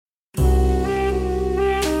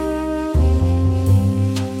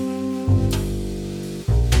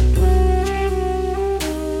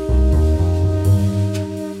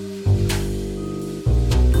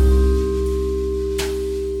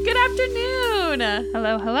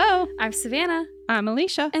Hello, hello. I'm Savannah. I'm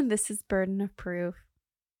Alicia. And this is Burden of Proof.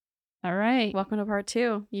 All right. Welcome to part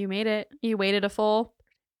 2. You made it. You waited a full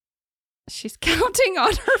She's counting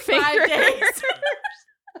on her fingers. 5 days.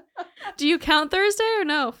 Do you count Thursday or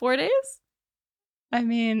no? 4 days? I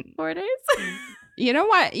mean, 4 days? you know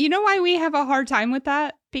what? You know why we have a hard time with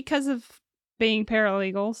that? Because of being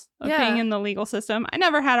paralegals, of being in the legal system. I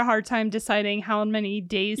never had a hard time deciding how many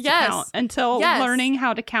days to count until learning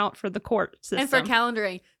how to count for the court system. And for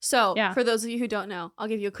calendaring. So, for those of you who don't know, I'll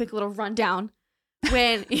give you a quick little rundown.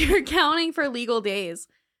 When you're counting for legal days,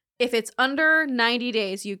 if it's under 90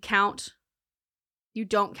 days, you don't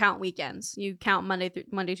count weekends. You count Monday,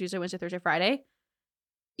 Tuesday, Wednesday, Thursday, Friday.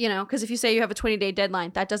 You know, because if you say you have a 20-day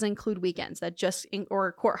deadline, that doesn't include weekends. That just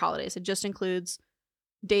or court holidays. It just includes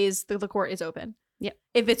days that the court is open. Yep.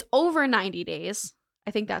 If it's over 90 days,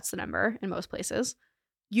 I think that's the number in most places,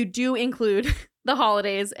 you do include the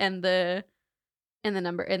holidays and the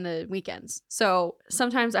number in the weekends. So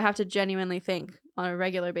sometimes I have to genuinely think on a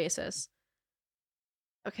regular basis.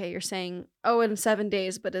 Okay, you're saying, in 7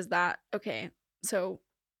 days, but is that okay? So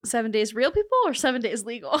 7 days real people or 7 days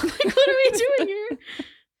legal? Like, what are we doing here?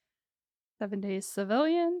 7 days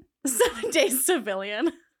civilian. 7 days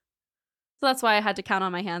civilian. So that's why I had to count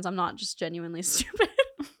on my hands. I'm not just genuinely stupid.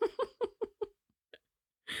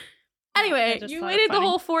 Anyway, you waited the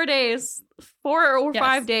whole 4 days. 4 or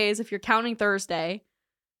 5 days if you're counting Thursday.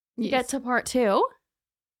 You get to part 2.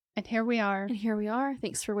 And here we are.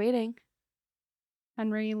 Thanks for waiting.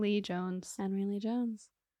 Henry Lee Jones.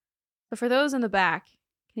 So for those in the back,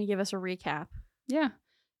 can you give us a recap? Yeah.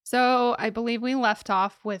 So I believe we left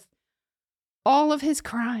off with all of his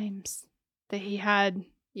crimes that he had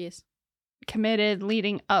committed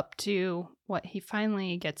leading up to what he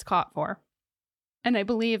finally gets caught for. And I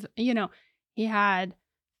believe, he had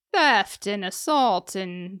theft and assault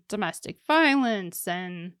and domestic violence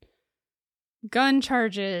and gun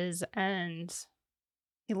charges, and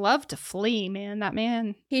he loved to flee, man. That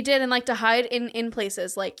man. He did, and like to hide in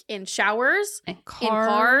places, like in showers, and cars. In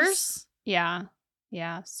cars. Yeah.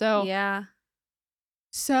 So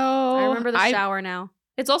I remember the shower now.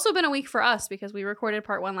 It's also been a week for us because we recorded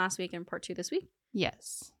part 1 last week and part 2 this week.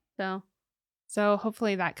 Yes. So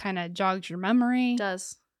hopefully that kind of jogs your memory. It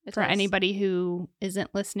does. For anybody who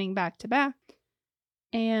isn't listening back to back.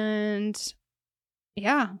 And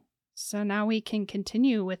so now we can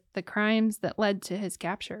continue with the crimes that led to his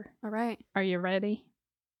capture. All right. Are you ready?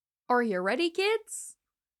 Are you ready, kids?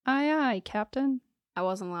 Aye, aye, Captain. I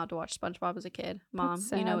wasn't allowed to watch SpongeBob as a kid. Mom,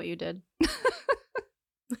 you know what you did.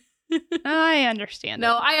 I understand.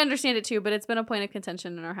 No, I understand it too, but it's been a point of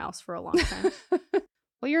contention in our house for a long time.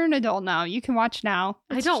 Well, you're an adult now. You can watch now.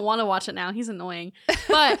 I don't want to watch it now. He's annoying.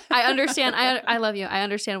 But I understand. I love you. I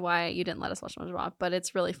understand why you didn't let us watch SpongeBob, but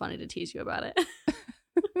it's really funny to tease you about it.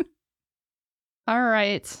 All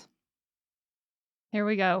right. Here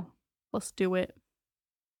we go. Let's do it.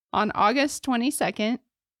 On August 22nd,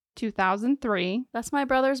 2003. That's my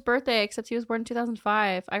brother's birthday, except he was born in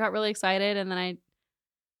 2005. I got really excited, and then I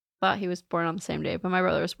thought he was born on the same day, but my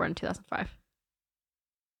brother was born in 2005.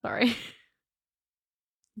 Sorry.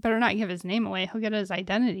 Better not give his name away. He'll get his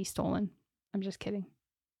identity stolen. I'm just kidding.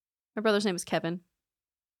 My brother's name is Kevin.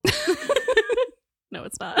 No,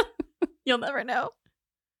 it's not. You'll never know.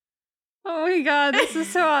 Oh my God, this is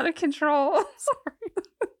so out of control. Sorry.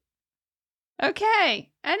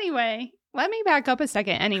 Okay. Anyway, let me back up a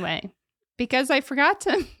second anyway, because I forgot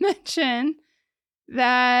to mention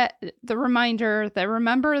that remember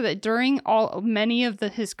that during many of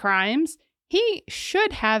his crimes, he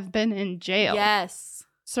should have been in jail. Yes.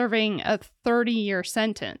 Serving a 30-year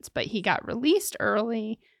sentence, but he got released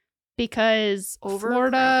early because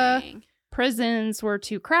Florida prisons were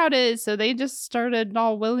too crowded, so they just started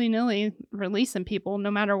all willy-nilly releasing people no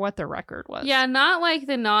matter what their record was. Yeah, not like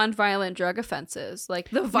the non-violent drug offenses,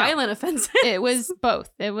 like the violent offenses. It was both.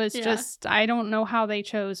 It was just, I don't know how they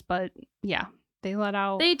chose, but yeah, they let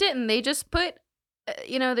out. They didn't. They just put,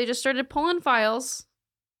 they just started pulling files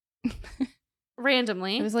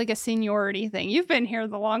randomly. It was like a seniority thing. You've been here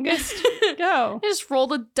the longest. Go. They just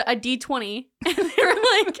rolled a D20 and they were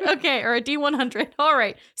like, okay, or a D100. All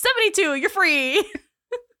right, 72, you're free.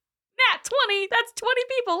 Nat 20, that's 20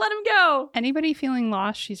 people. Let him go. Anybody feeling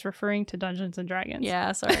lost? She's referring to Dungeons and Dragons.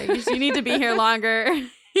 Yeah, sorry. You need to be here longer.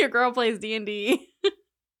 Your girl plays D&D.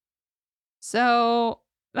 So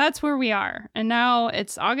that's where we are. And now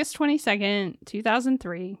it's August 22nd,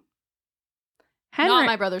 2003. Not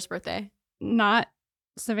my brother's birthday. Not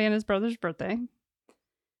Savannah's brother's birthday.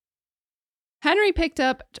 Henry picked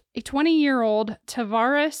up a 20-year-old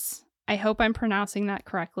Tavares, I hope I'm pronouncing that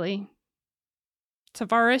correctly,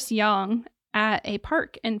 Tavares Young, at a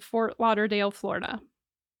park in Fort Lauderdale, Florida.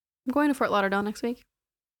 I'm going to Fort Lauderdale next week.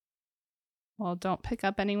 Well, don't pick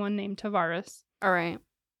up anyone named Tavares. All right.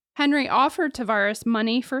 Henry offered Tavares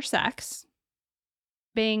money for sex.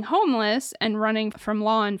 Being homeless and running from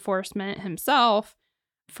law enforcement himself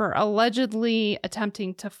for allegedly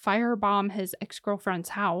attempting to firebomb his ex-girlfriend's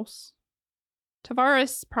house,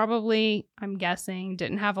 Tavares probably, I'm guessing,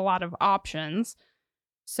 didn't have a lot of options.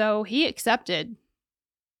 So he accepted.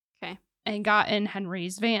 Okay. And got in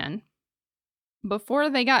Henry's van. Before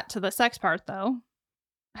they got to the sex part, though,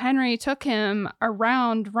 Henry took him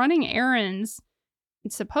around running errands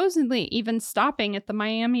and supposedly even stopping at the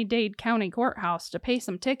Miami-Dade County Courthouse to pay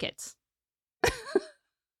some tickets.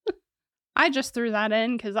 I just threw that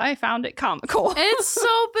in because I found it comical. It's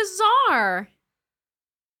so bizarre.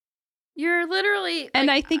 You're literally... And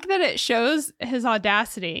I think that it shows his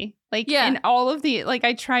audacity. In all of the...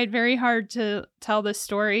 I tried very hard to tell this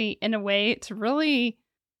story in a way to really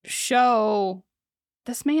show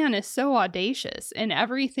this man is so audacious in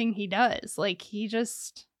everything he does.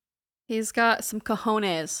 He's got some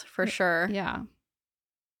cojones, for sure. Yeah.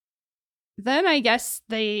 Then I guess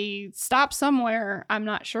they stopped somewhere. I'm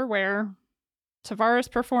not sure where. Tavares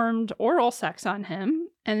performed oral sex on him.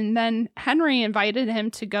 And then Henry invited him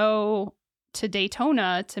to go to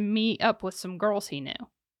Daytona to meet up with some girls he knew.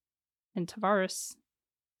 And Tavares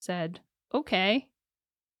said, okay.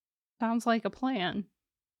 Sounds like a plan.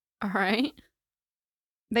 All right.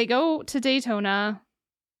 They go to Daytona.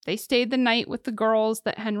 They stayed the night with the girls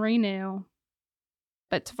that Henry knew.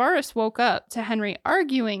 But Tavares woke up to Henry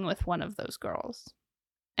arguing with one of those girls.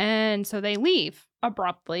 And so they leave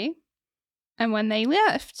abruptly. And when they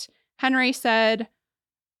left, Henry said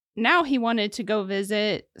now he wanted to go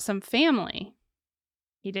visit some family.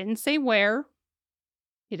 He didn't say where.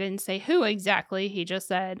 He didn't say who exactly. He just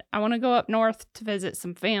said, I want to go up north to visit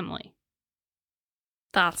some family.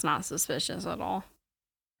 That's not suspicious at all.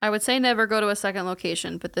 I would say never go to a second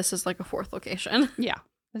location, but this is like a fourth location. Yeah,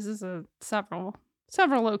 this is several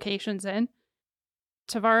locations in.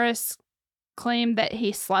 Tavares claimed that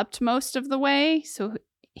he slept most of the way, so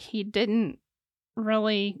he didn't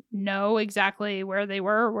really know exactly where they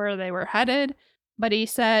were headed. But he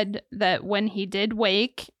said that when he did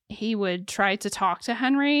wake, he would try to talk to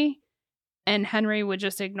Henry, and Henry would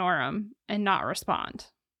just ignore him and not respond.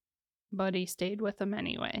 But he stayed with him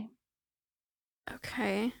anyway.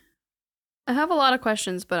 Okay. I have a lot of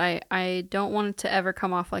questions, but I don't want it to ever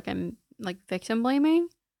come off like I'm victim blaming.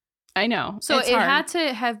 I know. So it had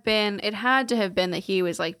to have been that he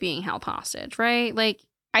was being held hostage, right?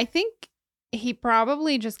 I think he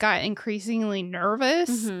probably just got increasingly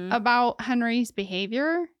nervous about Henry's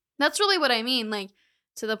behavior. That's really what I mean,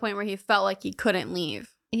 to the point where he felt like he couldn't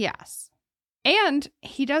leave. Yes. And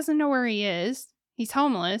he doesn't know where he is. He's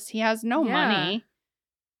homeless. He has no money.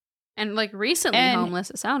 And recently homeless,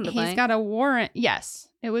 it sounded like. He's got a warrant. Yes,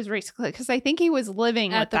 it was recently. Because I think he was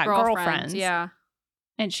living with that girlfriend. Yeah.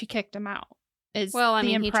 And she kicked him out. He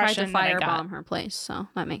tried to firebomb her place, so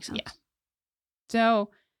that makes sense. Yeah.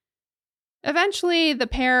 So eventually the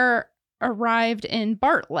pair arrived in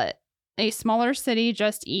Bartlett, a smaller city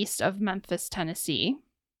just east of Memphis, Tennessee.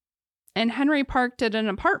 And Henry parked at an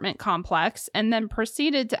apartment complex and then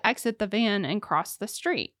proceeded to exit the van and cross the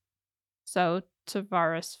street. So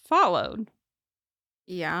Tavares followed.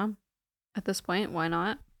 Yeah. At this point, why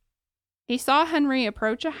not? He saw Henry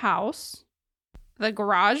approach a house. The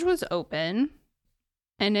garage was open,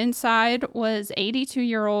 and inside was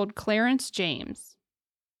 82-year-old Clarence James.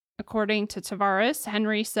 According to Tavares,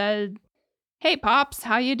 Henry said, "Hey, Pops,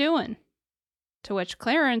 how you doing?" To which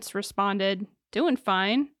Clarence responded, "Doing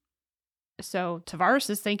fine." So Tavares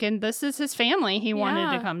is thinking this is his family he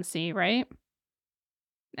wanted to come see, right?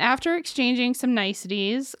 After exchanging some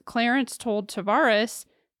niceties, Clarence told Tavares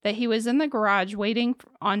that he was in the garage waiting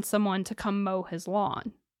on someone to come mow his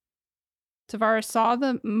lawn. Tavares saw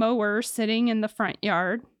the mower sitting in the front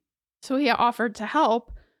yard, so he offered to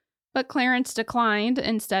help, but Clarence declined,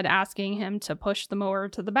 instead asking him to push the mower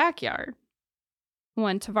to the backyard.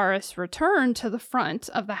 When Tavares returned to the front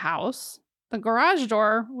of the house, the garage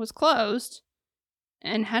door was closed,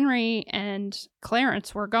 and Henry and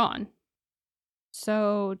Clarence were gone.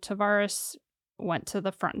 So Tavares went to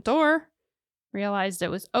the front door, realized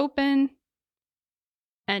it was open,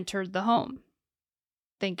 entered the home,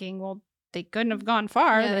 thinking, well, they couldn't have gone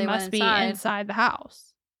far. They must be inside the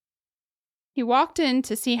house. He walked in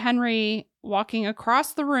to see Henry walking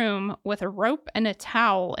across the room with a rope and a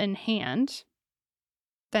towel in hand,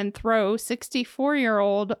 then throw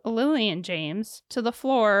 64-year-old Lillian James to the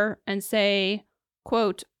floor and say,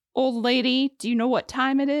 quote, "Old lady, do you know what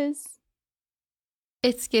time it is?"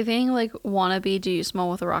 It's giving like wannabe Do You Smell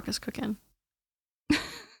What the Rock is Cooking.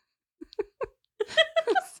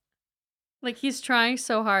 Like he's trying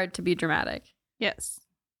so hard to be dramatic. Yes.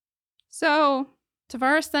 So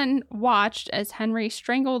Tavares then watched as Henry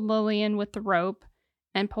strangled Lillian with the rope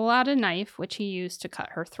and pulled out a knife, which he used to cut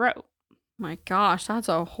her throat. My gosh, that's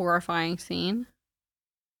a horrifying scene.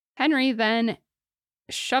 Henry then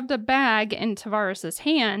shoved a bag in Tavares'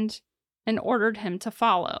 hand and ordered him to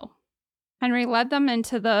follow. Henry led them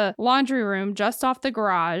into the laundry room just off the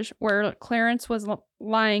garage where Clarence was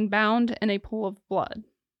lying bound in a pool of blood.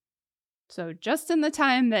 So just in the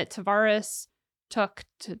time that Tavares took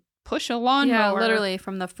to push a lawnmower... Yeah, literally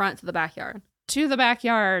from the front to the backyard. To the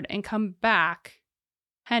backyard and come back,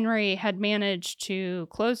 Henry had managed to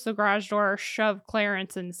close the garage door, shove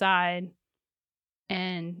Clarence inside,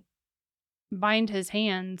 and bind his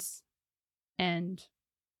hands and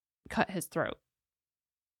cut his throat.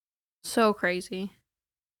 So crazy.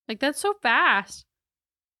 Like, that's so fast.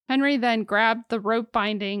 Henry then grabbed the rope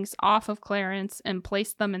bindings off of Clarence and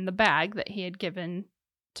placed them in the bag that he had given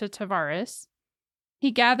to Tavares.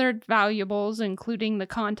 He gathered valuables, including the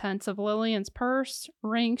contents of Lillian's purse,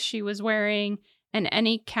 rings she was wearing, and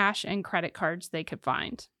any cash and credit cards they could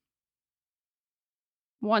find.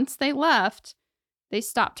 Once they left, they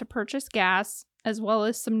stopped to purchase gas, as well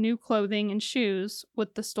as some new clothing and shoes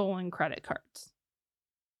with the stolen credit cards.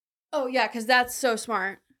 Oh, yeah, because that's so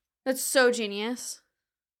smart. That's so genius.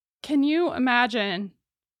 Can you imagine?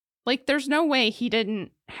 Like, there's no way he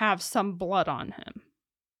didn't have some blood on him.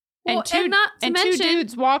 Well, and two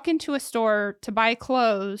dudes walk into a store to buy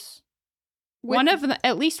clothes.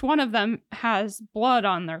 At least one of them has blood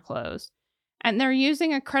on their clothes. And they're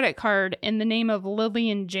using a credit card in the name of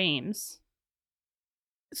Lillian James.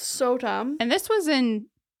 So dumb. And this was in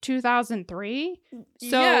 2003.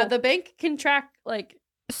 So yeah, the bank can track, like...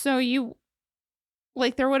 So you...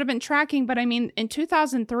 Like, there would have been tracking, but I mean, in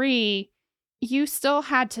 2003, you still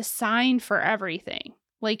had to sign for everything.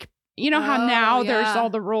 Like, you know how now there's all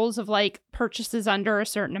the rules of, like, purchases under a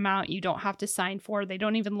certain amount you don't have to sign for. They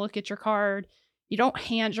don't even look at your card. You don't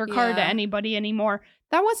hand your card to anybody anymore.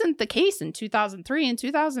 That wasn't the case in 2003. In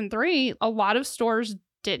 2003, a lot of stores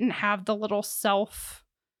didn't have the little self...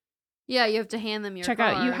 Yeah, you have to hand them your card.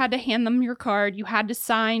 Checkout. You had to hand them your card. You had to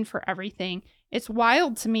sign for everything. It's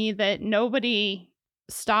wild to me that nobody...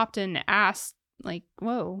 stopped and asked, like,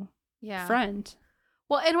 whoa, friend.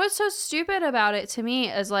 Well, and what's so stupid about it to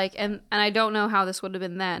me is like, and I don't know how this would have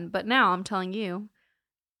been then, but now I'm telling you,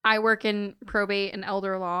 I work in probate and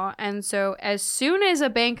elder law, and so as soon as a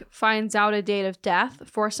bank finds out a date of death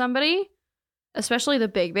for somebody, especially the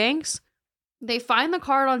big banks, they find the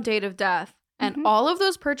card on date of death, and all of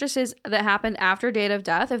those purchases that happened after date of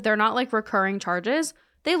death, if they're not like recurring charges,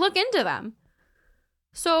 they look into them.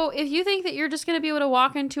 So if you think that you're just going to be able to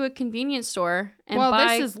walk into a convenience store and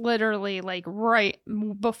buy... this is literally like right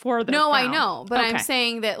before the... No, I know. But I'm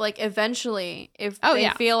saying that like eventually if they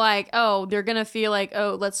feel like, they're going to feel like,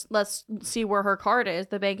 let's see where her card is.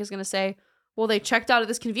 The bank is going to say, well, they checked out at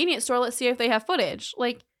this convenience store. Let's see if they have footage.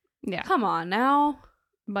 Like, come on now.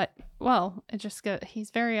 But, well,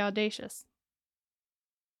 he's very audacious.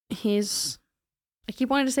 I keep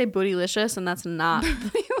wanting to say bootylicious, and that's not...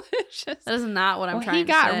 That is not what I'm trying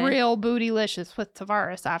to say. He got real bootylicious with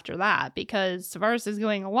Tavares after that because Tavares is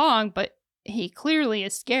going along, but he clearly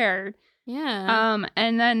is scared. Yeah.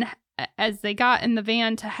 And then as they got in the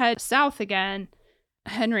van to head south again,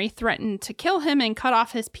 Henry threatened to kill him and cut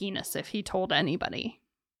off his penis if he told anybody.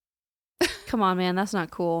 Come on, man. That's not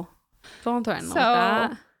cool. Don't threaten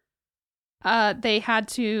like that. They had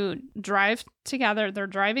to drive together. They're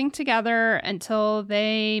driving together until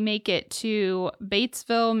they make it to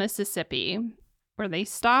Batesville, Mississippi, where they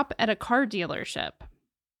stop at a car dealership.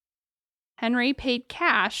 Henry paid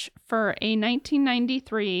cash for a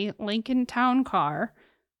 1993 Lincoln Town Car,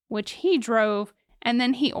 which he drove, and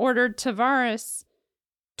then he ordered Tavares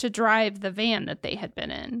to drive the van that they had been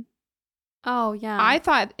in. Oh, yeah. I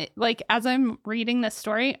thought, like, as I'm reading this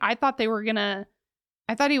story, I thought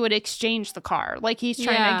he would exchange the car. Like, he's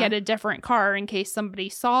trying to get a different car in case somebody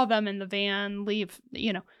saw them in the van, leave,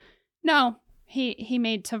 No, he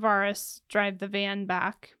made Tavares drive the van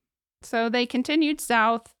back. So they continued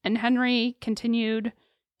south, and Henry continued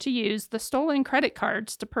to use the stolen credit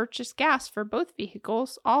cards to purchase gas for both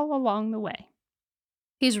vehicles all along the way.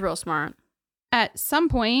 He's real smart. At some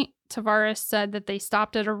point, Tavares said that they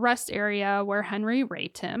stopped at a rest area where Henry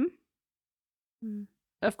raped him.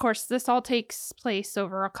 Of course, this all takes place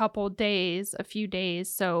over a few days.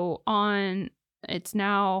 So it's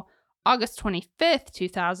now August 25th,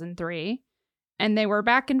 2003, and they were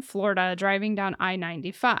back in Florida driving down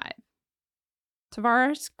I-95.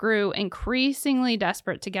 Tavares grew increasingly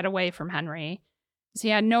desperate to get away from Henry, as he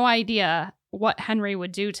had no idea what Henry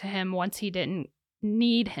would do to him once he didn't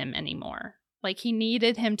need him anymore. Like, he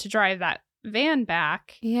needed him to drive that van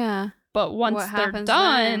back. Yeah. But once they're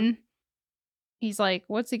done, he's like,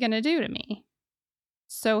 what's he going to do to me?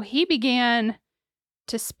 So he began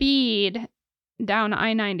to speed down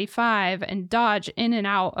I-95 and dodge in and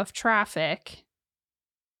out of traffic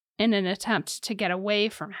in an attempt to get away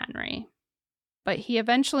from Henry. But he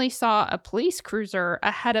eventually saw a police cruiser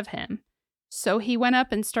ahead of him, so he went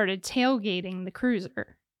up and started tailgating the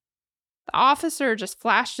cruiser. The officer just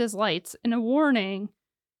flashed his lights in a warning,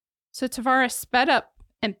 so Tavares sped up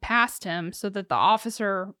and passed him so that the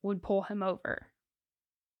officer would pull him over.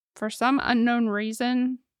 For some unknown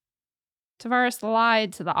reason, Tavares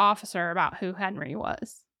lied to the officer about who Henry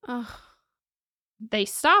was. Ugh. They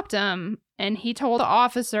stopped him, and he told the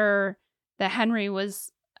officer that Henry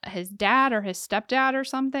was his dad or his stepdad or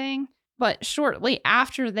something. But shortly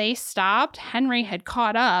after they stopped, Henry had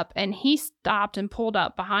caught up, and he stopped and pulled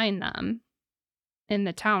up behind them in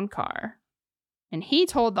the town car. And he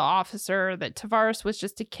told the officer that Tavares was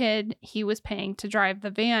just a kid he was paying to drive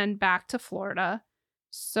the van back to Florida.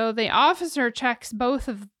 So the officer checks both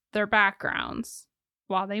of their backgrounds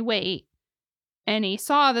while they wait, and he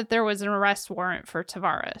saw that there was an arrest warrant for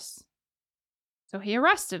Tavares. So he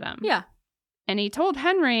arrested him. Yeah. And he told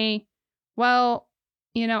Henry, well,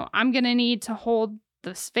 I'm going to need to hold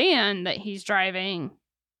this van that he's driving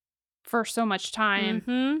for so much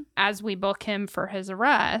time as we book him for his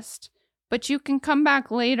arrest, but you can come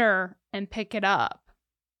back later and pick it up.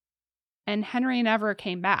 And Henry never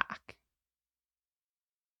came back.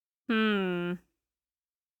 It's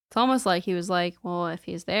almost like he was like, well, if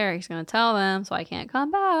he's there, he's going to tell them, so I can't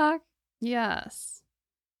come back. Yes.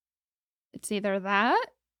 It's either that,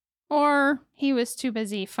 or he was too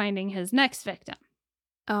busy finding his next victim.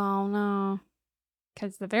 Oh, no.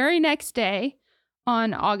 Because the very next day,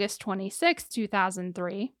 on August 26,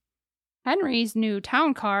 2003, Henry's new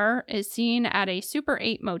town car is seen at a Super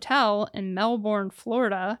 8 motel in Melbourne,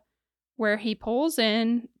 Florida, where he pulls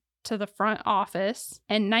in to the front office,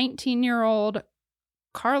 and 19-year-old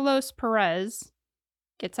Carlos Perez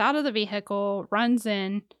gets out of the vehicle, runs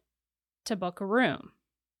in to book a room.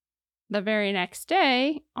 The very next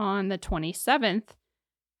day, on the 27th,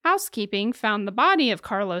 housekeeping found the body of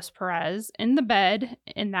Carlos Perez in the bed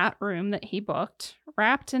in that room that he booked,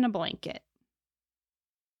 wrapped in a blanket.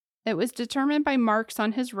 It was determined by marks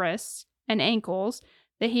on his wrists and ankles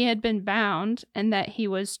that he had been bound and that he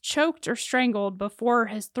was choked or strangled before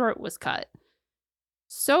his throat was cut,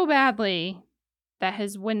 so badly that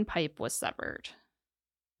his windpipe was severed.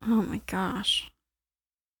 Oh my gosh.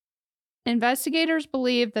 Investigators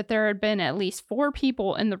believe that there had been at least 4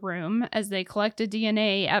 people in the room as they collected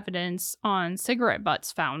DNA evidence on cigarette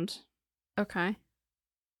butts found. Okay.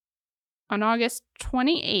 On August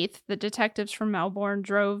 28th, the detectives from Melbourne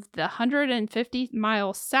drove the 150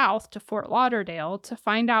 miles south to Fort Lauderdale to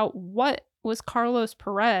find out what was Carlos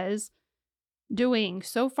Perez doing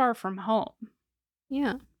so far from home.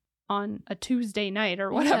 Yeah. On a Tuesday night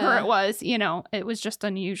or whatever it was, it was just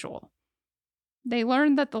unusual. They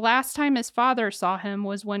learned that the last time his father saw him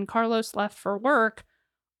was when Carlos left for work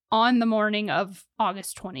on the morning of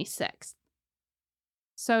August 26th.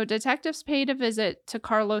 So detectives paid a visit to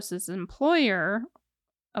Carlos's employer,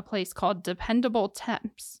 a place called Dependable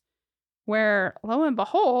Temps, where, lo and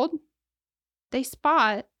behold, they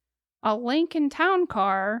spot a Lincoln Town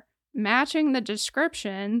car matching the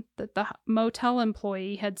description that the motel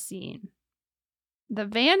employee had seen. The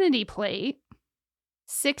vanity plate,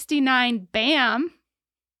 69 BAM.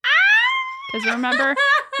 Because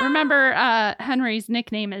remember Henry's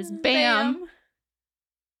nickname is Bam.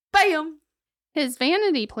 Bam. His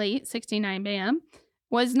vanity plate, 69 BAM,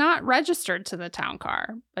 was not registered to the town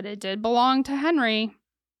car, but it did belong to Henry,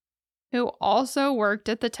 who also worked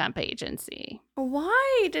at the temp agency.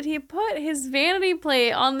 Why did he put his vanity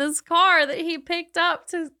plate on this car that he picked up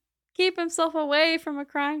to keep himself away from a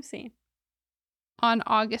crime scene? On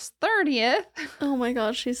August 30th... Oh my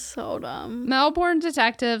gosh, she's so dumb. Melbourne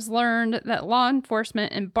detectives learned that law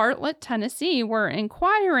enforcement in Bartlett, Tennessee were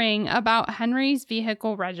inquiring about Henry's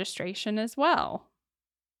vehicle registration as well.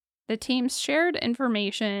 The teams shared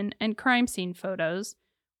information and crime scene photos,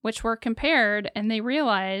 which were compared, and they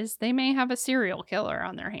realized they may have a serial killer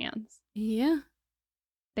on their hands. Yeah.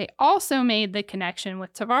 They also made the connection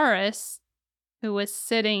with Tavares, who was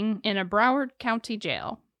sitting in a Broward County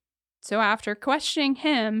jail. So after questioning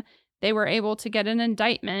him, they were able to get an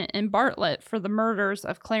indictment in Bartlett for the murders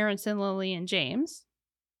of Clarence and Lillian James.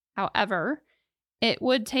 However, it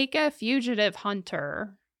would take a fugitive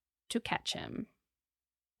hunter to catch him.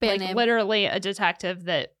 Band name. Literally a detective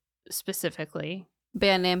that specifically.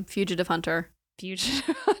 Band name, Fugitive Hunter.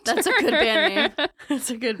 Fugitive Hunter. That's a good band name. That's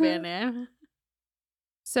a good band name.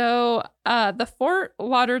 So the Fort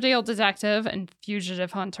Lauderdale detective and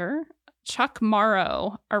fugitive hunter, Chuck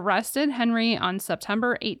Morrow, arrested Henry on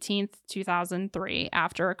September 18th, 2003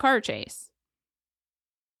 after a car chase.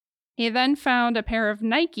 He then found a pair of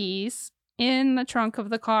Nikes in the trunk of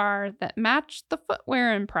the car that matched the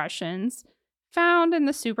footwear impressions found in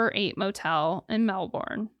the Super 8 motel in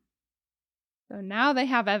Melbourne. So now they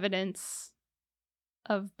have evidence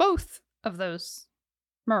of both of those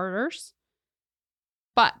murders.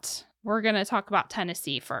 But we're going to talk about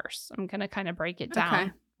Tennessee first. I'm going to kind of break it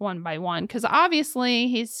down one by one. Because obviously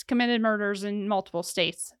he's committed murders in multiple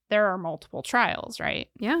states. There are multiple trials, right?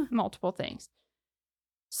 Yeah. Multiple things.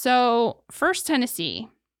 So first, Tennessee.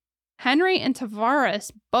 Henry and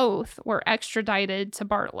Tavares both were extradited to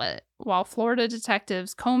Bartlett, while Florida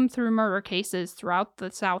detectives combed through murder cases throughout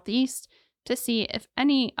the Southeast to see if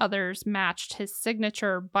any others matched his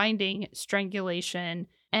signature binding, strangulation,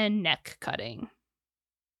 and neck cutting.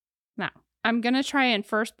 Now, I'm going to try and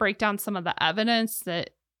first break down some of the evidence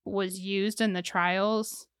that was used in the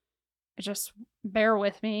trials. Just bear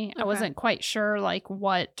with me. Okay. I wasn't quite sure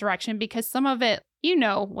what direction, because some of it,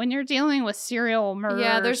 when you're dealing with serial murders.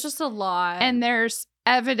 Yeah, there's just a lot. And there's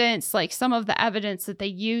evidence, some of the evidence that they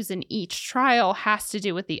use in each trial has to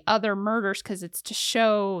do with the other murders, because it's to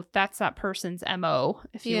show that's that person's MO,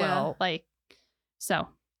 if you will. So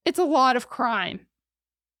it's a lot of crime.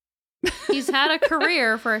 He's had a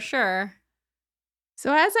career for sure.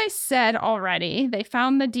 So as I said already, they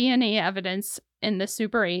found the DNA evidence in the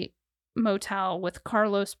Super 8 motel with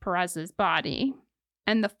Carlos Perez's body,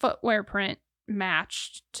 and the footwear print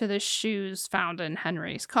matched to the shoes found in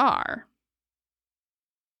Henry's car.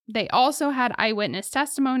 They also had eyewitness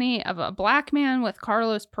testimony of a black man with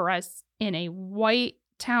Carlos Perez in a white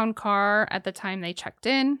town car at the time they checked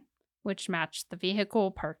in, which matched the vehicle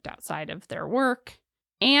parked outside of their work.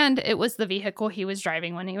 And it was the vehicle he was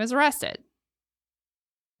driving when he was arrested.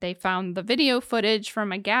 They found the video footage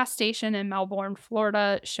from a gas station in Melbourne,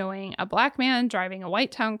 Florida, showing a black man driving a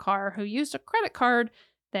white town car who used a credit card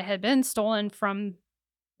that had been stolen from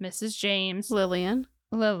Mrs. James Lillian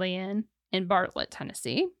in Bartlett,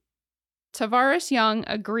 Tennessee. Tavares Young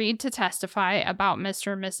agreed to testify about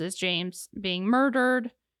Mr. and Mrs. James being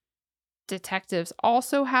murdered. Detectives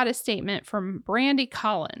also had a statement from Brandy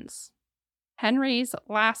Collins, Henry's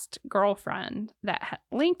last girlfriend, that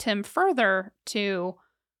linked him further to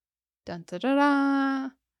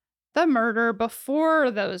the murder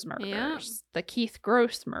before those murders. The Keith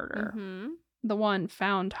Gross murder. Mm-hmm. The one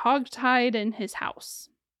found hogtied in his house.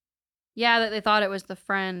 Yeah, that they thought it was the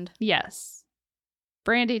friend. Yes.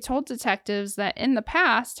 Brandy told detectives that in the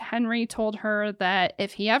past, Henry told her that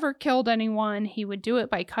if he ever killed anyone, he would do it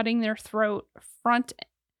by cutting their throat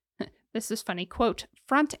this is funny, quote,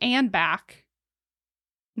 front and back.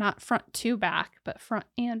 Not front to back, but front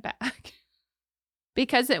and back.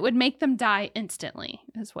 Because it would make them die instantly,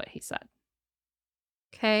 is what he said.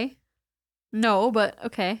 Okay. No, but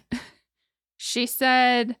okay. She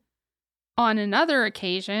said on another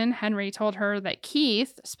occasion, Henry told her that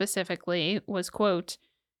Keith, specifically, was, quote,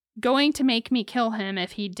 going to make me kill him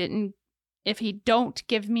if he don't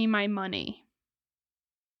give me my money.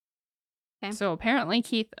 Okay. So apparently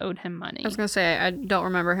Keith owed him money. I was going to say, I don't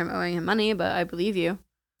remember him owing him money, but I believe you.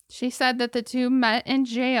 She said that the two met in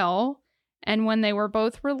jail, and when they were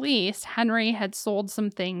both released, Henry had sold some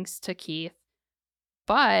things to Keith,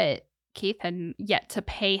 but Keith had yet to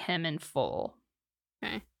pay him in full.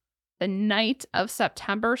 Okay. The night of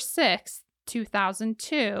September 6th,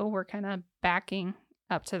 2002, we're kind of backing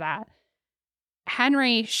up to that,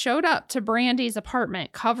 Henry showed up to Brandy's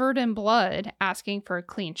apartment covered in blood, asking for a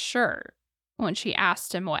clean shirt. When she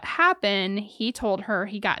asked him what happened, he told her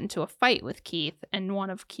he got into a fight with Keith and one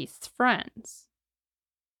of Keith's friends.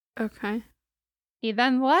 Okay. He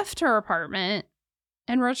then left her apartment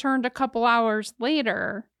and returned a couple hours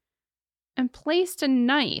later and placed a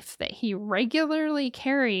knife that he regularly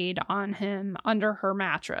carried on him under her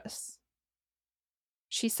mattress.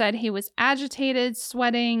 She said he was agitated,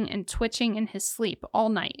 sweating, and twitching in his sleep all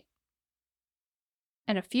night.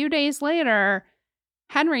 And a few days later,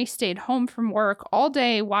 Henry stayed home from work all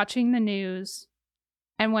day watching the news,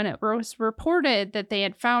 and when it was reported that they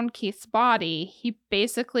had found Keith's body, he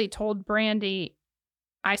basically told Brandy,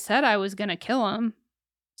 I said I was going to kill him,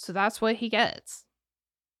 so that's what he gets.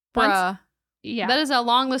 Bruh. Yeah. That is a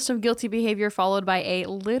long list of guilty behavior followed by a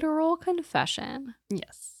literal confession.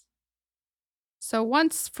 Yes. So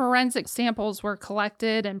once forensic samples were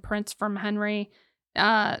collected and prints from Henry,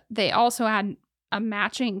 they also had a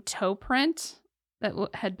matching toe print that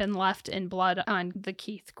had been left in blood on the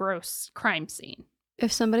Keith Gross crime scene.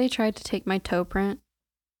 If somebody tried to take my toe print,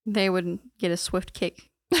 they would get a swift kick.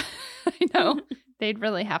 I know. They'd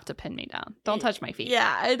really have to pin me down. Don't touch my feet.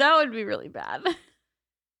 Yeah, that would be really bad.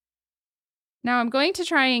 Now, I'm going to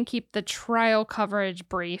try and keep the trial coverage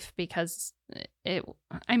brief because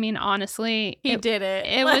honestly, he did it.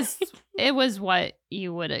 It was what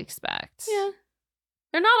you would expect. Yeah.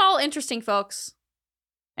 They're not all interesting, folks.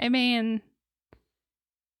 I mean,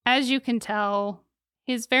 as you can tell,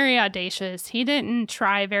 he's very audacious. He didn't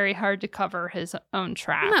try very hard to cover his own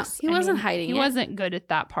tracks. No, he wasn't hiding it. He wasn't good at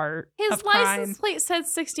that part. His license plate said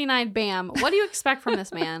 69 BAM. What do you expect from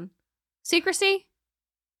this man? Secrecy?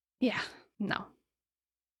 Yeah, no.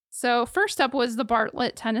 So first up was the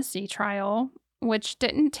Bartlett, Tennessee trial, which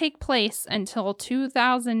didn't take place until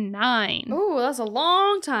 2009. Ooh, that's a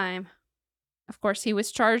long time. Of course, he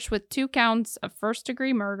was charged with 2 counts of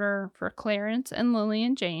first-degree murder for Clarence and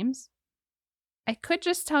Lillian James. I could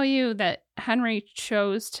just tell you that Henry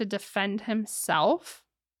chose to defend himself,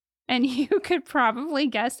 and you could probably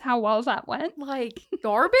guess how well that went. Like,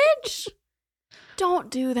 garbage? Don't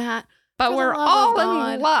do that. But we're all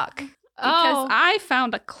in luck because I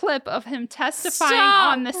found a clip of him testifying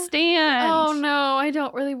on the stand. Oh, no, I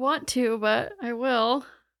don't really want to, but I will.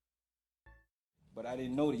 But I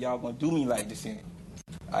didn't know that y'all gonna do me like this.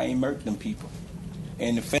 I ain't murked them people.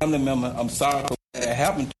 And the family member, I'm sorry for what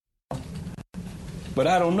happened to him. But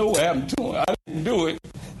I don't know what happened to him. I didn't do it.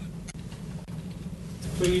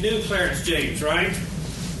 Well, you knew Clarence James, right?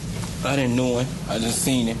 I didn't know him. I just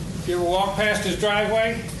seen him. You ever walk past his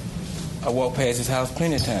driveway? I walked past his house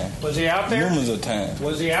plenty of times. Was he out there? Numerous of times.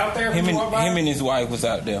 Was he out there? Him and his wife was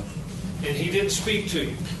out there. And he didn't speak to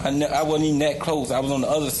you? I wasn't even that close. I was on the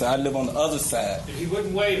other side. I live on the other side. And he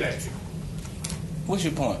wouldn't wave at you? What's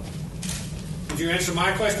your point? Did you answer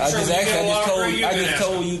my question, sir? I just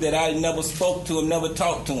told you that I never spoke to him, never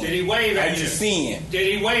talked to him. Did he wave at you? I just seen him.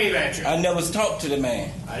 Did he wave at you? I never talked to the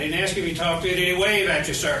man. I didn't ask if he talked to you. Did he wave at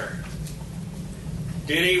you, sir?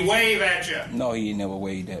 Did he wave at you? No, he never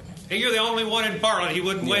waved at me. Hey, you're the only one in Bartlett he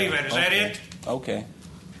wouldn't wave at. Is that it? Okay.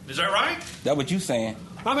 Is that right? That's what you saying.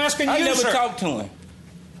 I'm asking you, sir. I never sir. talked to him.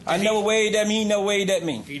 I never waved at me. He never waved at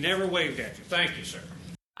me. He never waved at you. Thank you, sir.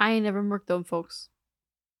 I ain't never murked them, folks.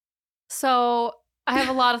 So I have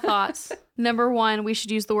a lot of thoughts. Number 1, we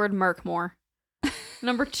should use the word murk more.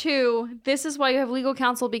 Number 2, this is why you have legal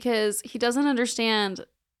counsel, because he doesn't understand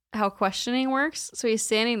how questioning works. So he's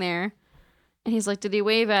standing there and he's like, did he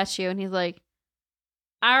wave at you? And he's like,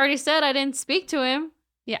 I already said I didn't speak to him.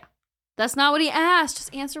 Yeah. That's not what he asked.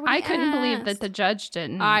 Just answer what he asked. I couldn't believe that the judge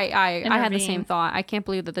didn't. I had the same thought. I can't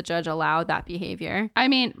believe that the judge allowed that behavior. I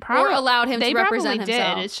mean, probably, or allowed him to represent himself. They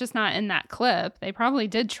probably did. It's just not in that clip. They probably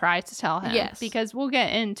did try to tell him. Yes. Because we'll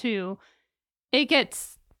get into, it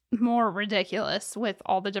gets more ridiculous with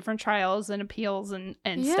all the different trials and appeals and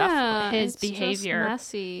stuff. His behavior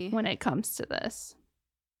messy when it comes to this.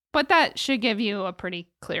 But that should give you a pretty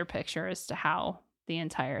clear picture as to how the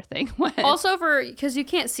entire thing went. Also, because you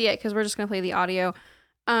can't see it because we're just going to play the audio.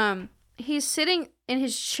 He's sitting in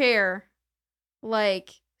his chair,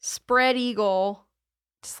 like spread eagle,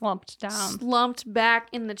 slumped back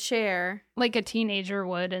in the chair, like a teenager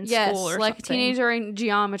would in school, or like something. A teenager in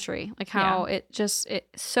geometry. Like how it's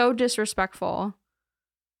so disrespectful.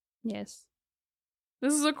 Yes,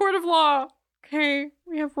 this is a court of law. Okay,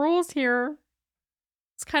 we have rules here.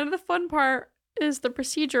 It's kind of the fun part is the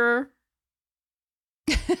procedure.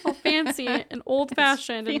 All fancy and old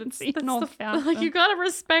fashioned, and old fashioned. Like, you gotta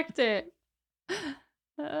respect it.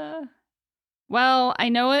 Well, I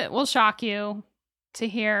know it will shock you to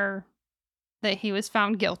hear that he was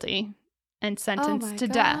found guilty and sentenced to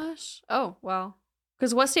death. Oh, well.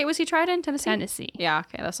 Because what state was he tried in? Tennessee? Tennessee. Yeah,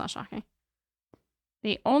 okay, that's not shocking.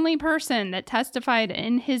 The only person that testified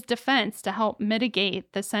in his defense to help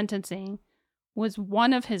mitigate the sentencing was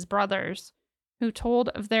one of his brothers, who told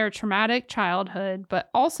of their traumatic childhood, but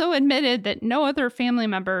also admitted that no other family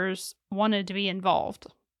members wanted to be involved.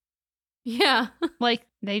 Yeah. Like,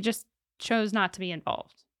 they just chose not to be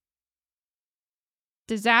involved.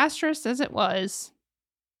 Disastrous as it was,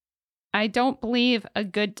 I don't believe a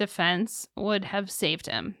good defense would have saved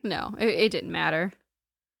him. No, it didn't matter.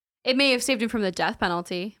 It may have saved him from the death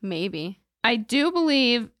penalty, maybe. I do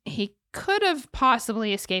believe he could have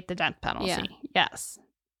possibly escaped the death penalty. Yeah. Yes.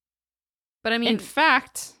 But I mean, in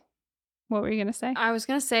fact, what were you going to say? I was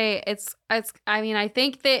going to say I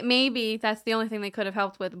think that maybe that's the only thing they could have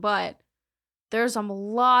helped with, but there's a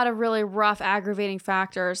lot of really rough aggravating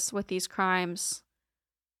factors with these crimes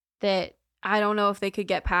that I don't know if they could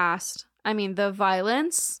get past. I mean, the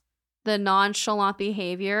violence, the nonchalant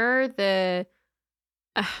behavior,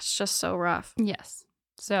 it's just so rough. Yes.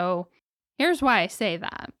 So here's why I say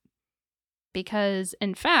that. Because,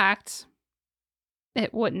 in fact,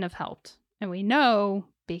 it wouldn't have helped. And we know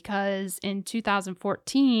because in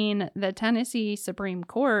 2014, the Tennessee Supreme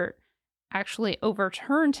Court actually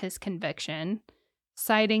overturned his conviction,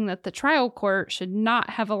 citing that the trial court should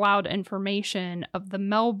not have allowed information of the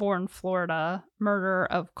Melbourne, Florida murder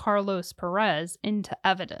of Carlos Perez into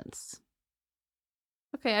evidence.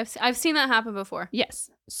 Okay, I've seen that happen before. Yes.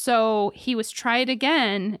 So he was tried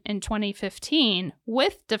again in 2015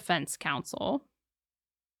 with defense counsel.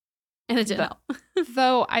 And it didn't help.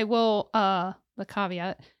 Though I will, the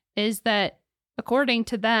caveat is that according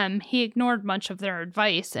to them, he ignored much of their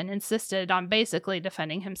advice and insisted on basically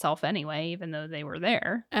defending himself anyway, even though they were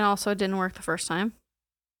there. And also it didn't work the first time.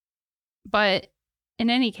 But in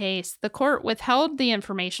any case, the court withheld the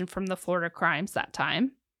information from the Florida crimes that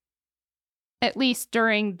time, at least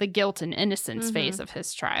during the guilt and innocence phase of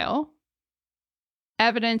his trial.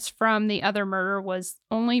 Evidence from the other murder was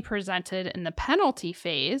only presented in the penalty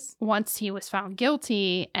phase once he was found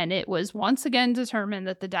guilty, and it was once again determined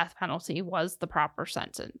that the death penalty was the proper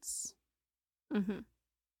sentence.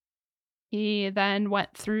 He then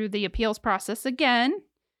went through the appeals process again,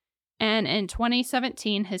 and in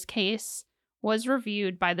 2017, his case was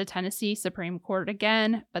reviewed by the Tennessee Supreme Court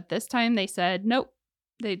again, but this time they said, nope,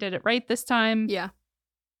 they did it right this time. Yeah.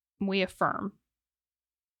 We affirm.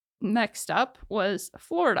 Next up was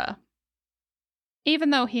Florida.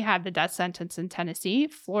 Even though he had the death sentence in Tennessee,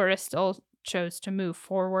 Florida still chose to move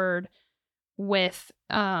forward with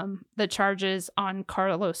the charges on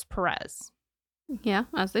Carlos Perez. Yeah,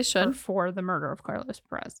 as they should. For the murder of Carlos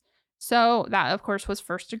Perez. So that, of course, was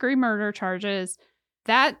first-degree murder charges.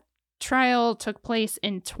 That trial took place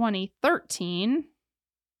in 2013,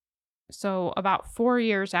 so about 4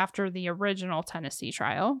 years after the original Tennessee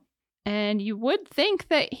trial. And you would think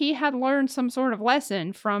that he had learned some sort of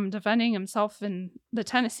lesson from defending himself in the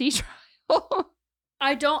Tennessee trial.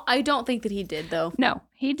 I don't think that he did, though. No,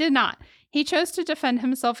 he did not. He chose to defend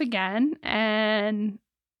himself again, and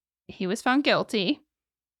he was found guilty.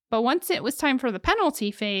 But once it was time for the penalty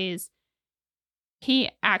phase, he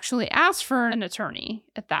actually asked for an attorney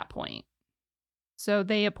at that point. So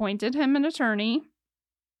they appointed him an attorney.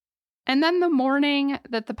 And then the morning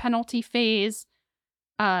that the penalty phase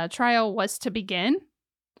trial was to begin,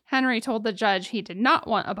 Henry told the judge he did not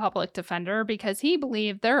want a public defender because he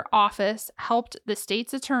believed their office helped the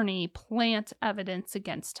state's attorney plant evidence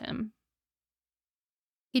against him.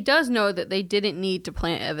 He does know that they didn't need to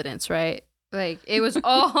plant evidence, right? Like, it was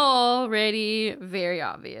already very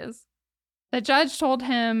obvious. The judge told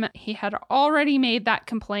him he had already made that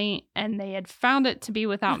complaint and they had found it to be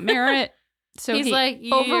without merit. So he's like,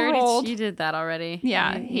 you did that already.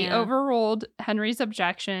 Yeah, he overruled Henry's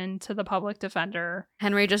objection to the public defender.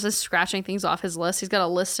 Henry just is scratching things off his list. He's got a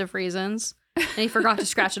list of reasons, and he forgot to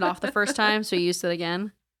scratch it off the first time, so he used it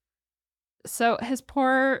again. So his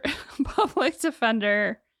poor public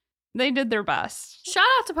defender, they did their best. Shout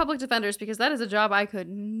out to public defenders, because that is a job I could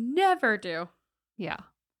never do. Yeah.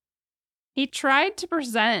 He tried to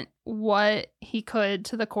present what he could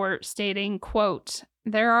to the court, stating, quote,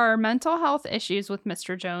 "There are mental health issues with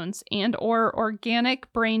Mr. Jones and or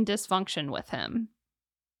organic brain dysfunction with him."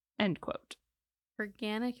 End quote.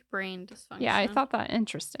 Organic brain dysfunction. Yeah, I thought that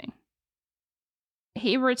interesting.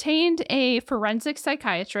 He retained a forensic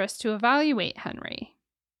psychiatrist to evaluate Henry.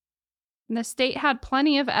 The state had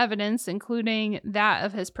plenty of evidence, including that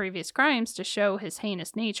of his previous crimes, to show his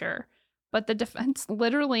heinous nature. But the defense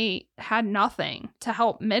literally had nothing to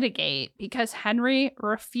help mitigate because Henry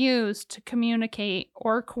refused to communicate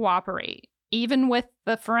or cooperate, even with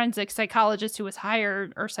the forensic psychologist who was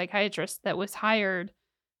hired, or psychiatrist that was hired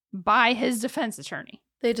by his defense attorney.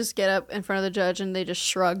 They just get up in front of the judge and they just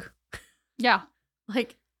shrug. Yeah.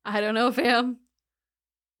 Like, I don't know, fam.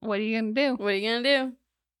 What are you going to do? What are you going to do?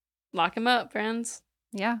 Lock him up, friends.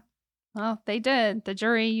 Yeah. Well, they did. The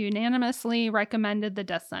jury unanimously recommended the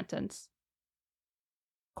death sentence.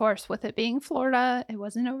 Of course, with it being Florida, it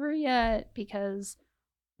wasn't over yet, because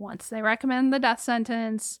once they recommend the death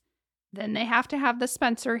sentence, then they have to have the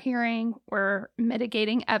Spencer hearing where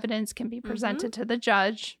mitigating evidence can be presented to the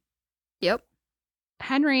judge. Yep.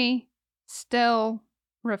 Henry still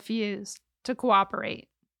refused to cooperate.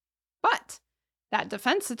 But that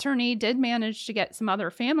defense attorney did manage to get some other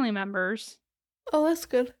family members. Oh, that's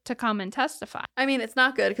good. To come and testify. I mean, it's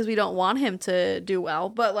not good because we don't want him to do well,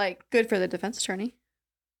 but like, good for the defense attorney.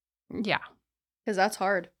 Yeah. Because that's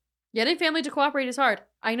hard. Getting family to cooperate is hard.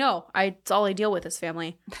 I know. It's all I deal with is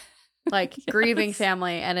family. like grieving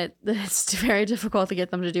family, and it's very difficult to get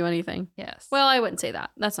them to do anything. Yes. Well, I wouldn't say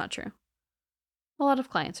that. That's not true. A lot of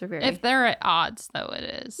clients are very. If they're at odds, though,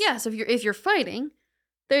 it is. Yes, if you're fighting,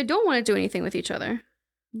 they don't want to do anything with each other.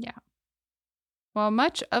 Yeah. Well,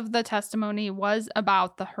 much of the testimony was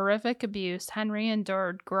about the horrific abuse Henry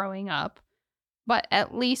endured growing up, but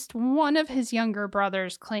at least one of his younger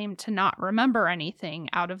brothers claimed to not remember anything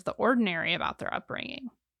out of the ordinary about their upbringing.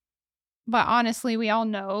 But honestly, we all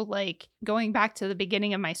know, like, going back to the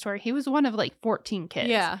beginning of my story, he was one of like 14 kids.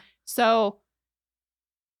 Yeah. So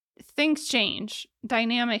things change,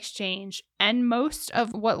 dynamics change, and most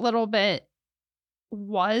of what little bit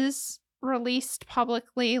was released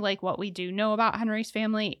publicly, like what we do know about Henry's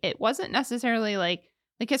family, it wasn't necessarily like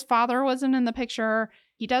his father wasn't in the picture.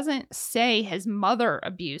 He doesn't say his mother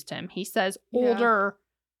abused him. He says older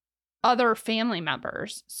other family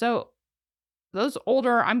members. So those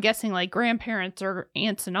older, I'm guessing like grandparents or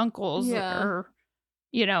aunts and uncles or,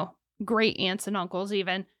 you know, great aunts and uncles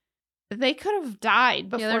even, they could have died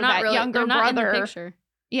before younger brother. In the picture.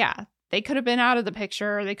 Yeah. They could have been out of the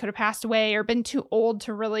picture. They could have passed away or been too old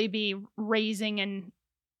to really be raising and,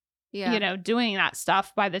 you know, doing that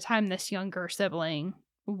stuff by the time this younger sibling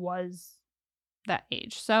was that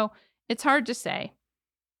age. So it's hard to say.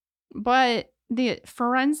 But the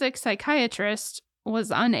forensic psychiatrist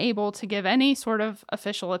was unable to give any sort of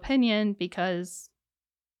official opinion because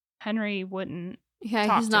Henry wouldn't.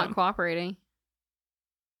 Yeah, he's not cooperating.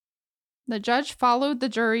 The judge followed the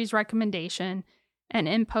jury's recommendation and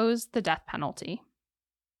imposed the death penalty.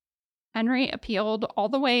 Henry appealed all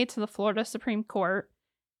the way to the Florida Supreme Court,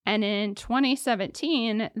 and in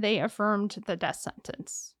 2017, they affirmed the death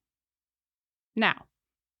sentence. Now,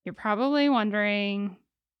 you're probably wondering,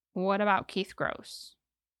 what about Keith Gross?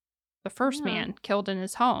 The first man killed in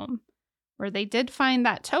his home, where they did find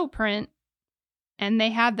that toe print, and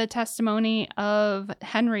they had the testimony of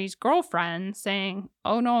Henry's girlfriend saying,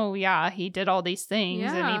 oh no, yeah, he did all these things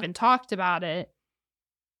and even talked about it.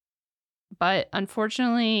 But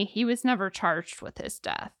unfortunately, he was never charged with his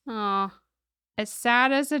death. Aww. As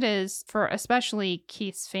sad as it is for especially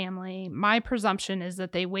Keith's family, my presumption is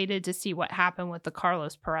that they waited to see what happened with the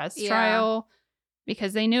Carlos Perez trial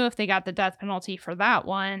because they knew if they got the death penalty for that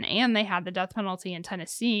one and they had the death penalty in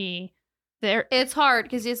Tennessee, it's hard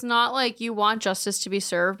because it's not like you want justice to be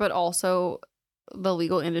served, but also the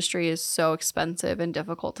legal industry is so expensive and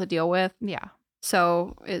difficult to deal with. Yeah.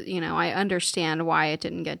 So, you know, I understand why it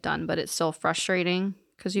didn't get done, but it's still frustrating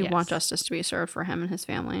because you want justice to be served for him and his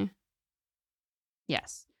family.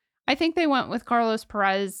 Yes. I think they went with Carlos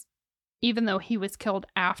Perez, even though he was killed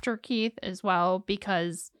after Keith as well,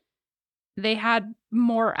 because they had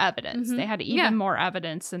more evidence. Mm-hmm. They had even more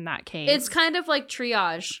evidence in that case. It's kind of like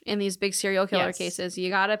triage in these big serial killer cases. You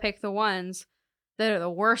got to pick the ones that are the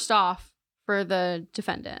worst off for the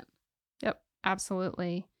defendant. Yep,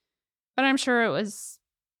 absolutely. But I'm sure it was,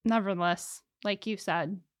 nevertheless, like you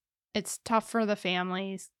said, it's tough for the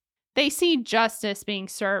families. They see justice being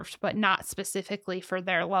served, but not specifically for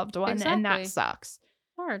their loved one, and that sucks.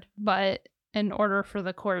 Hard. But in order for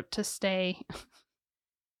the court to stay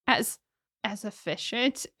as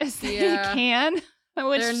efficient as they can,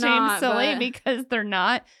 which seems silly because they're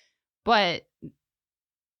not, but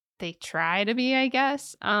they try to be, I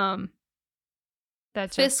guess.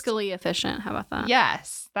 That's fiscally efficient. How about that?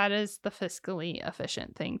 Yes, that is the fiscally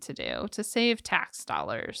efficient thing to do, to save tax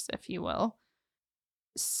dollars, if you will.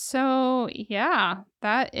 So, yeah,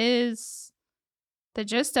 that is the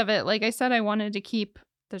gist of it. Like I said, I wanted to keep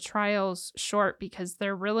the trials short because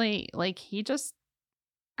they're really, like, he just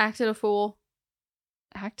acted a fool.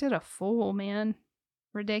 Acted a fool, man.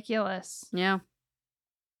 Ridiculous. Yeah.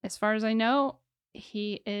 As far as I know,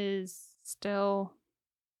 he is still...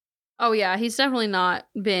 Oh, yeah. He's definitely not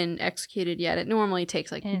been executed yet. It normally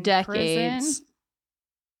takes like decades. Prison.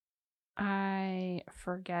 I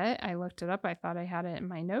forget. I looked it up. I thought I had it in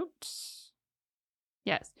my notes.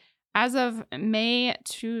 Yes. As of May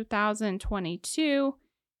 2022,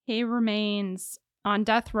 he remains on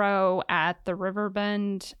death row at the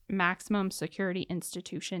Riverbend Maximum Security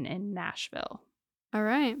Institution in Nashville. All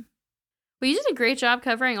right. Well, you did a great job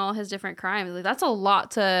covering all his different crimes. Like, that's a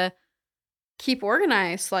lot to keep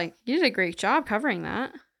organized. Like, you did a great job covering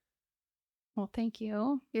that. Well, thank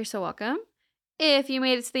you. You're so welcome. If you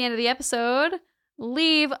made it to the end of the episode,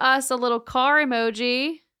 leave us a little car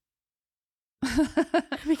emoji.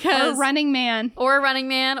 Because or a running man. Or a running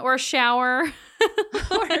man. Or a shower.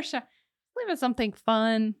 Leave us something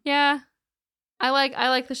fun. Yeah. I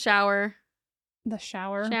like the shower. The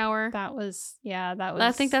shower? Shower. That was.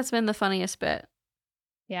 I think that's been the funniest bit.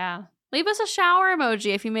 Yeah. Leave us a shower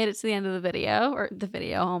emoji if you made it to the end of the video.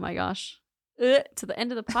 Oh my gosh. To the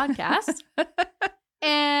end of the podcast.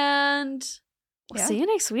 And we'll see you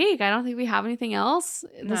next week. I don't think we have anything else.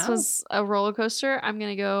 This was a roller coaster. I'm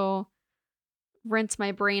going to go rinse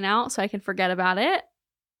my brain out so I can forget about it.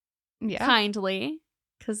 Yeah. Kindly.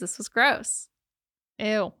 Because this was gross.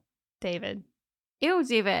 Ew. David. Ew,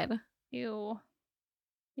 David. Ew.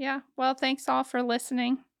 Yeah. Well, thanks all for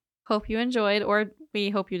listening. Hope you enjoyed, or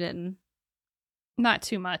we hope you didn't. Not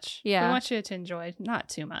too much. Yeah. We want you to enjoy. Not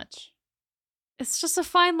too much. It's just a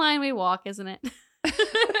fine line we walk, isn't it?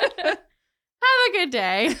 Have a good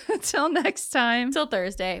day. Till next time. Till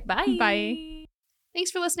Thursday. Bye. Bye.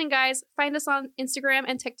 Thanks for listening, guys. Find us on Instagram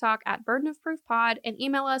and TikTok at Burden of Proof Pod and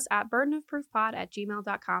email us at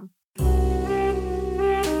burdenofproofpod@gmail.com.